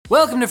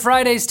Welcome to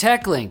Friday's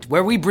Tech Linked,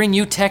 where we bring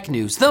you tech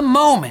news the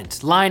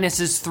moment Linus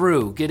is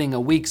through getting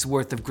a week's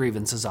worth of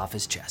grievances off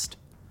his chest.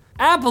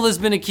 Apple has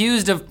been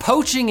accused of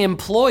poaching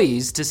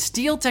employees to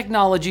steal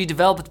technology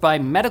developed by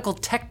medical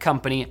tech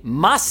company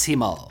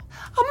Massimo.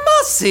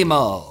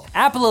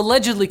 Apple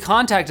allegedly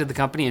contacted the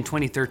company in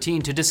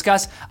 2013 to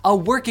discuss a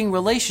working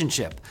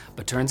relationship,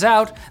 but turns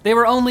out they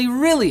were only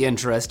really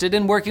interested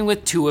in working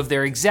with two of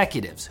their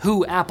executives,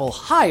 who Apple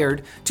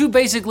hired to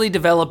basically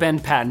develop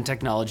and patent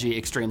technology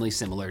extremely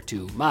similar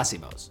to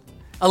Massimo's.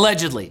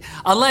 Allegedly.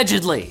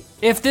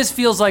 If this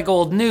feels like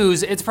old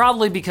news, it's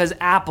probably because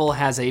Apple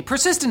has a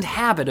persistent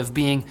habit of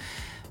being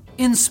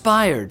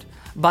inspired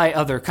by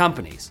other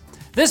companies.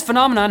 This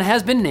phenomenon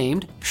has been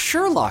named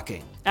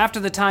Sherlocking,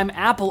 after the time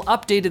Apple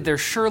updated their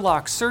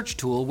Sherlock search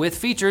tool with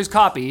features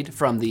copied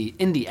from the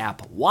indie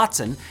app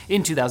Watson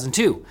in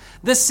 2002.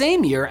 The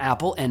same year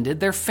Apple ended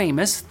their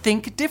famous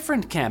Think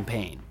Different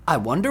campaign. I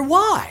wonder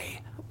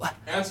why.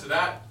 Answer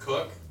that,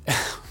 Cook.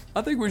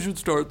 I think we should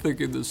start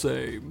thinking the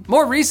same.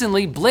 More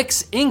recently,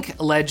 Blix Inc.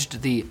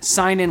 alleged the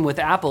Sign In with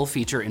Apple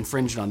feature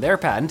infringed on their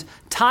patent.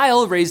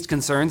 Tile raised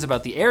concerns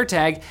about the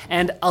AirTag,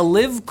 and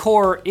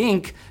AliveCore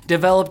Inc.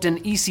 developed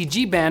an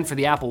ECG band for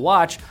the Apple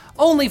Watch,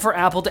 only for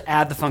Apple to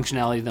add the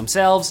functionality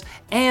themselves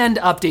and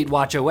update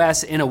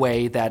watchOS in a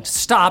way that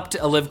stopped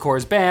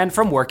AliveCore's band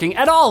from working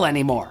at all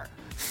anymore.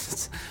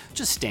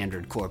 Just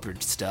standard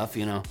corporate stuff,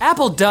 you know.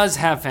 Apple does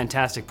have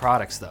fantastic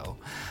products, though.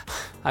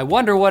 I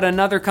wonder what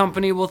another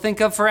company will think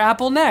of for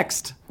Apple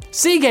next.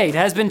 Seagate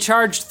has been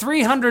charged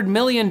 $300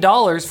 million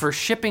for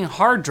shipping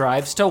hard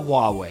drives to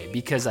Huawei,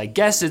 because I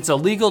guess it's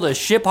illegal to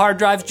ship hard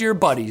drives to your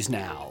buddies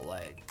now.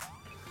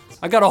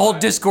 I got a whole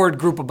Discord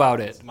group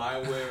about it. It's my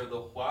way or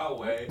the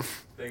Huawei.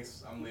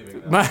 Thanks, I'm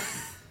leaving now.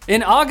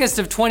 In August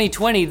of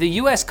 2020, the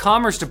US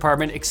Commerce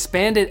Department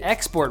expanded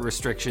export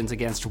restrictions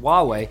against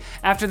Huawei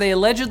after they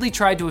allegedly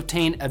tried to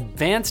obtain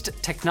advanced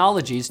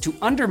technologies to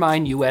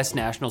undermine US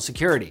national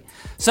security.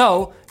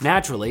 So,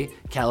 naturally,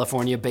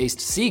 California-based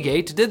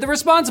Seagate did the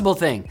responsible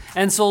thing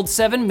and sold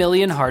 7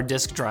 million hard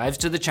disk drives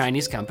to the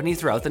Chinese company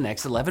throughout the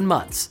next 11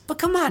 months. But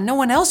come on, no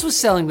one else was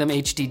selling them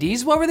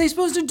HDDs. What were they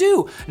supposed to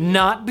do?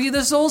 Not be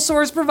the sole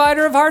source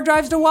provider of hard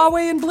drives to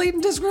Huawei in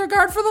blatant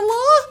disregard for the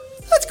law?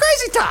 That's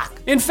crazy talk.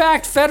 In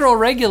fact, federal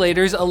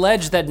regulators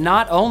allege that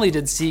not only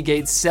did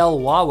Seagate sell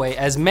Huawei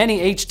as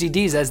many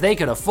HDDs as they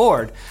could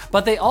afford,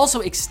 but they also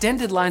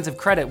extended lines of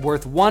credit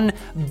worth $1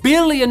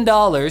 billion to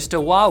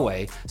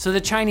Huawei so the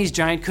Chinese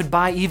giant could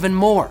buy even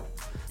more.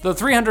 The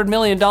 $300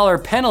 million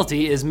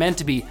penalty is meant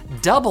to be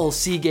double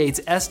Seagate's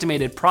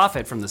estimated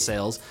profit from the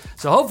sales,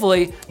 so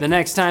hopefully the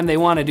next time they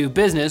want to do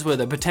business with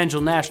a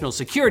potential national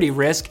security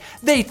risk,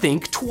 they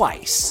think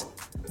twice.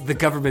 The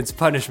government's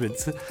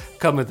punishments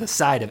come with a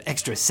side of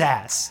extra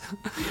sass.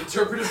 The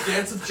interpretive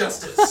dance of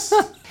justice.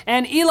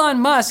 And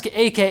Elon Musk,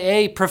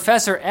 aka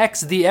Professor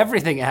X the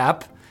Everything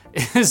app,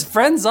 is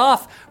friends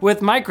off with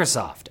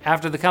Microsoft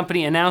after the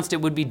company announced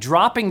it would be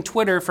dropping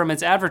Twitter from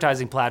its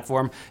advertising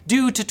platform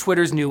due to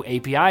Twitter's new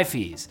API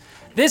fees.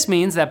 This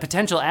means that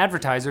potential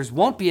advertisers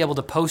won't be able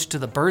to post to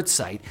the Bird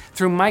site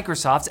through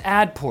Microsoft's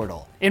ad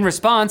portal. In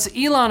response,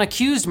 Elon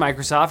accused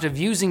Microsoft of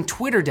using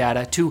Twitter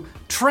data to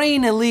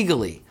train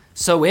illegally.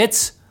 So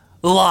it's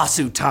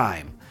lawsuit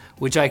time,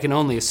 which I can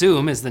only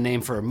assume is the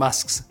name for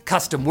Musk's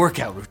custom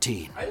workout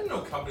routine. I didn't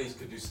know companies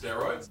could do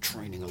steroids.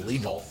 Training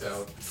illegal.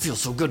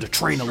 Feels so good to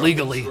train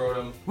illegally.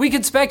 Scrotum. We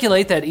could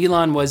speculate that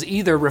Elon was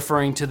either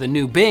referring to the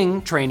new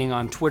Bing training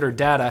on Twitter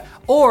data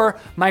or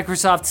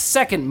Microsoft's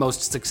second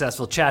most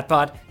successful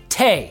chatbot,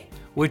 Tay,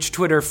 which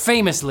Twitter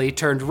famously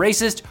turned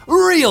racist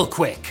real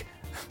quick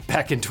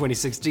back in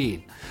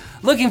 2016.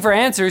 Looking for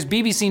answers,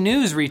 BBC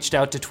News reached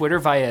out to Twitter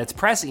via its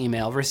press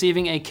email,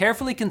 receiving a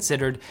carefully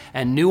considered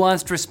and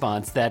nuanced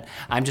response that,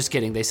 I'm just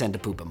kidding, they sent a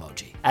poop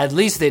emoji. At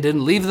least they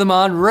didn't leave them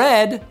on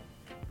red.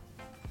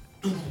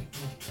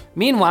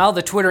 Meanwhile,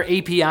 the Twitter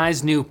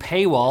API's new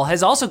paywall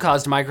has also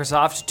caused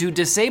Microsoft to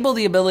disable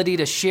the ability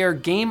to share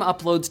game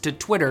uploads to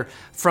Twitter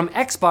from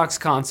Xbox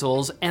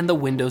consoles and the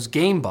Windows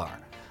Game Bar.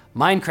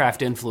 Minecraft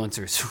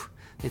influencers,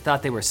 they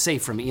thought they were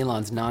safe from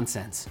Elon's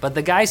nonsense, but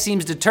the guy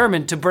seems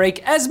determined to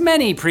break as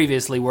many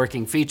previously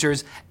working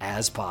features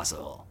as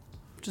possible.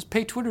 Just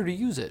pay Twitter to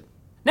use it.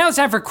 Now it's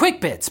time for Quick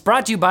Bits,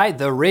 brought to you by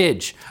The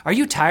Ridge. Are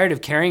you tired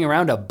of carrying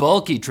around a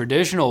bulky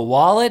traditional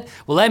wallet?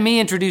 Well, let me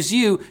introduce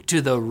you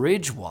to the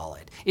Ridge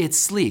wallet. Its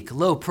sleek,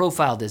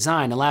 low-profile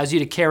design allows you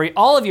to carry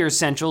all of your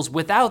essentials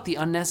without the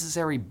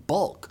unnecessary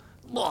bulk.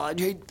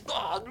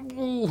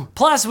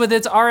 Plus, with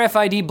its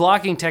RFID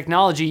blocking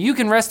technology, you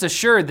can rest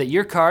assured that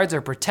your cards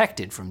are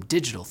protected from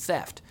digital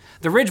theft.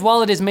 The Ridge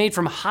wallet is made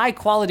from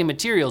high-quality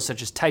materials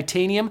such as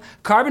titanium,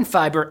 carbon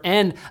fiber,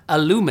 and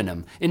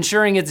aluminum,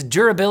 ensuring its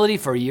durability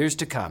for years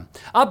to come.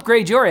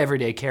 Upgrade your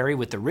everyday carry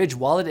with the Ridge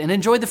wallet and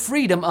enjoy the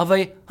freedom of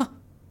a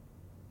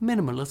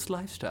minimalist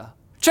lifestyle.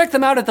 Check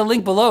them out at the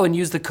link below and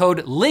use the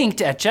code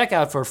LINKED at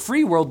checkout for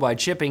free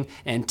worldwide shipping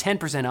and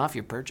 10% off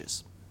your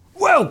purchase.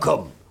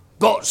 Welcome!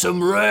 Got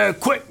some rare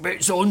Quick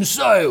Bits on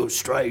sale,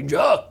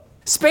 stranger.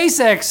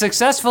 SpaceX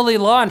successfully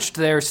launched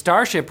their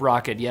Starship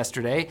rocket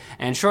yesterday,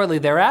 and shortly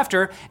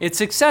thereafter, it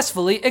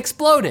successfully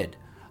exploded.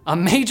 A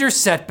major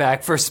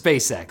setback for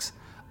SpaceX.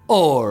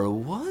 Or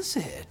was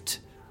it?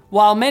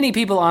 While many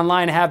people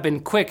online have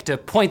been quick to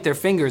point their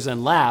fingers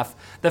and laugh,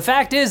 the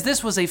fact is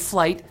this was a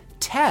flight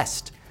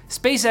test.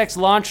 SpaceX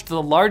launched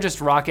the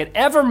largest rocket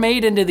ever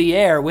made into the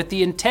air with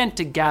the intent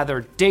to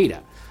gather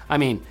data. I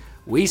mean,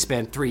 we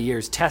spent 3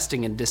 years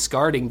testing and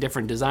discarding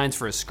different designs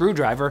for a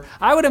screwdriver.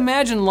 I would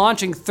imagine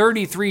launching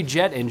 33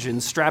 jet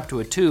engines strapped to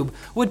a tube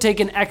would take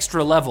an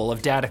extra level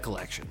of data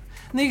collection.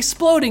 And the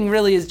exploding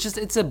really is just,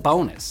 it's a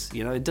bonus.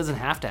 You know, it doesn't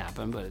have to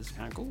happen, but it's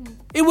kind of cool.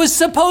 It was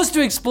supposed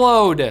to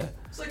explode.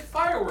 It's like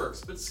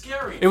fireworks, but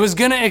scary. It was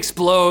gonna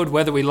explode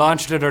whether we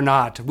launched it or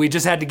not. We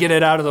just had to get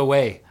it out of the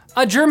way.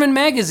 A German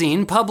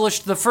magazine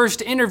published the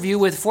first interview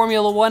with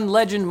Formula One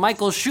legend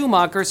Michael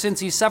Schumacher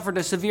since he suffered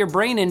a severe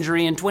brain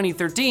injury in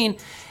 2013,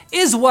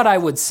 is what I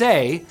would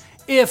say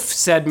if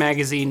said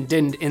magazine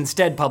didn't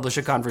instead publish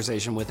a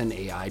conversation with an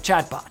AI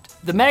chatbot.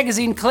 The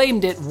magazine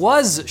claimed it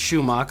was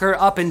Schumacher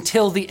up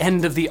until the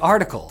end of the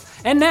article,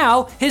 and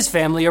now his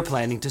family are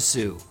planning to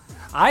sue.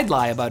 I'd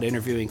lie about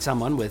interviewing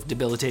someone with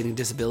debilitating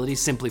disabilities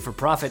simply for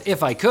profit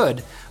if I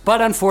could, but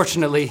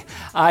unfortunately,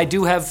 I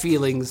do have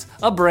feelings,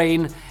 a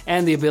brain,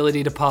 and the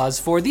ability to pause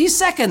for the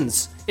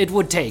seconds it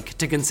would take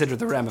to consider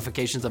the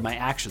ramifications of my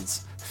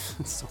actions.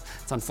 So,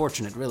 it's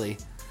unfortunate, really.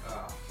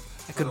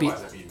 I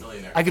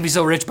could be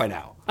so rich by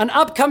now. An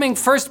upcoming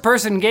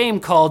first-person game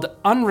called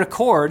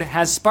Unrecord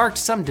has sparked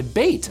some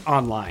debate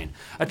online.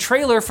 A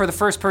trailer for the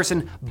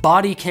first-person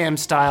body cam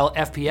style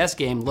FPS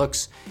game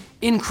looks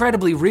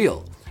incredibly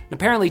real.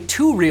 Apparently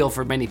too real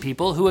for many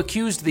people who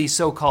accused the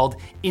so-called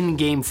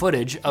in-game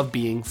footage of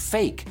being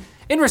fake.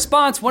 In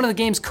response, one of the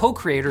game's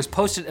co-creators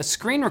posted a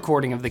screen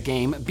recording of the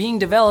game being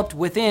developed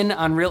within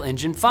Unreal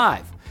Engine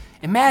 5.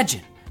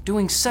 Imagine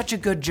doing such a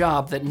good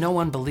job that no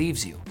one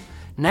believes you.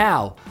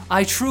 Now,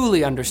 I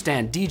truly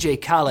understand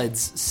DJ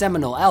Khaled's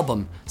seminal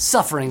album,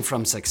 Suffering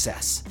from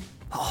Success.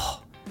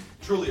 Oh.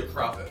 Truly a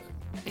prophet.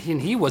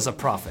 And he was a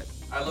prophet.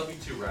 I love you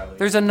too, Riley.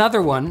 There's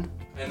another one.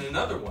 And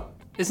another one.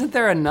 Isn't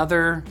there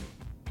another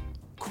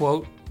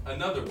quote?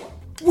 Another one.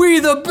 We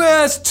the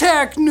best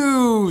tech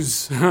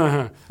news!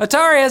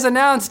 Atari has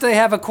announced they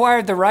have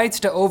acquired the rights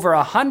to over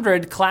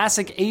 100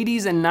 classic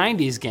 80s and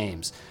 90s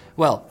games.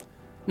 Well,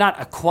 not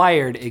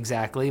acquired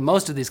exactly.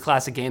 Most of these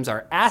classic games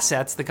are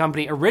assets the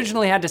company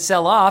originally had to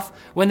sell off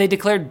when they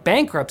declared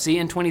bankruptcy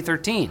in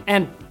 2013.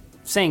 And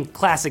saying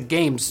classic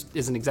games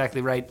isn't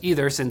exactly right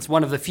either, since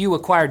one of the few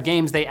acquired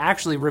games they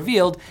actually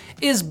revealed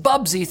is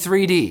Bubsy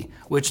 3D,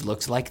 which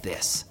looks like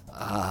this.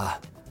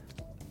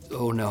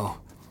 Oh no.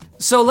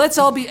 So let's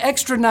all be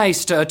extra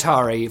nice to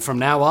Atari from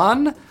now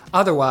on.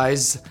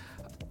 Otherwise,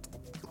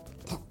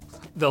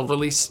 they'll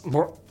release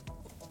more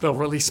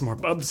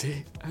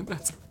Bubsy, and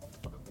that's...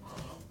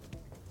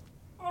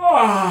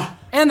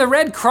 And the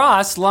Red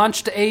Cross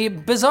launched a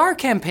bizarre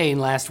campaign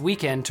last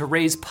weekend to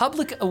raise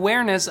public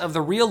awareness of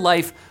the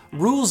real-life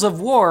rules of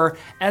war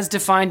as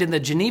defined in the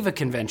Geneva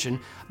Convention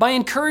by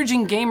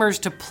encouraging gamers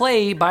to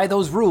play by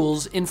those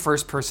rules in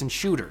first-person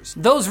shooters.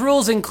 Those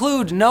rules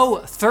include no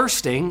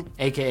thirsting,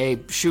 aka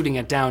shooting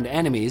at downed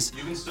enemies.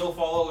 You can still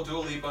follow Dua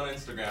Lipa on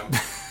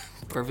Instagram.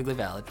 Perfectly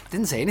valid.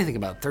 Didn't say anything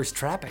about thirst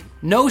trapping.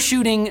 No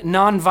shooting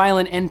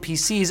non-violent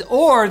NPCs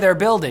or their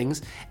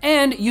buildings,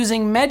 and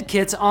using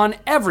medkits on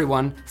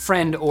everyone,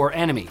 friend or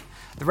enemy.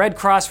 The Red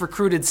Cross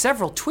recruited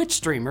several Twitch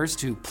streamers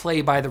to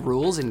play by the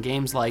rules in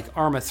games like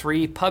Arma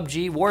 3,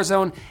 PUBG,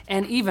 Warzone,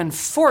 and even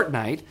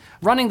Fortnite,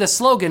 running the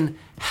slogan,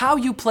 "How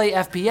you play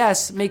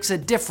FPS makes a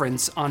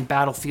difference on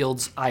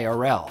battlefields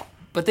IRL."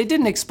 But they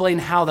didn't explain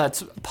how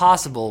that's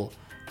possible.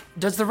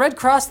 Does the Red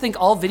Cross think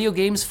all video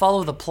games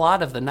follow the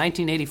plot of the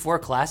 1984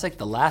 classic,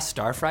 The Last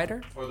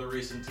Starfighter? Or the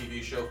recent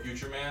TV show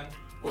Future Man?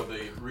 Or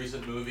the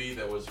recent movie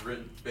that was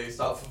written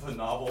based off of the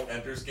novel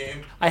Ender's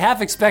Game? I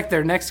half expect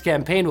their next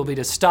campaign will be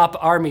to stop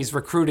armies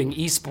recruiting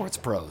esports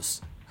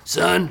pros.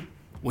 Son,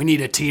 we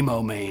need a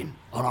Teemo main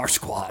on our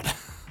squad.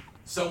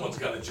 Someone's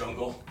got a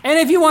jungle. And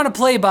if you want to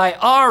play by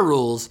our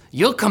rules,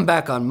 you'll come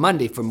back on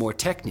Monday for more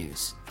tech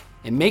news.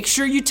 And make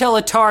sure you tell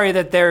Atari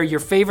that they're your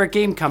favorite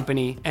game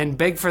company and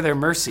beg for their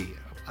mercy.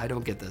 I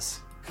don't get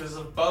this. Because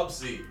of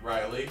Bubsy,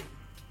 Riley.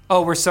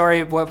 Oh, we're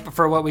sorry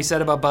for what we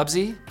said about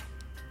Bubsy?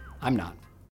 I'm not.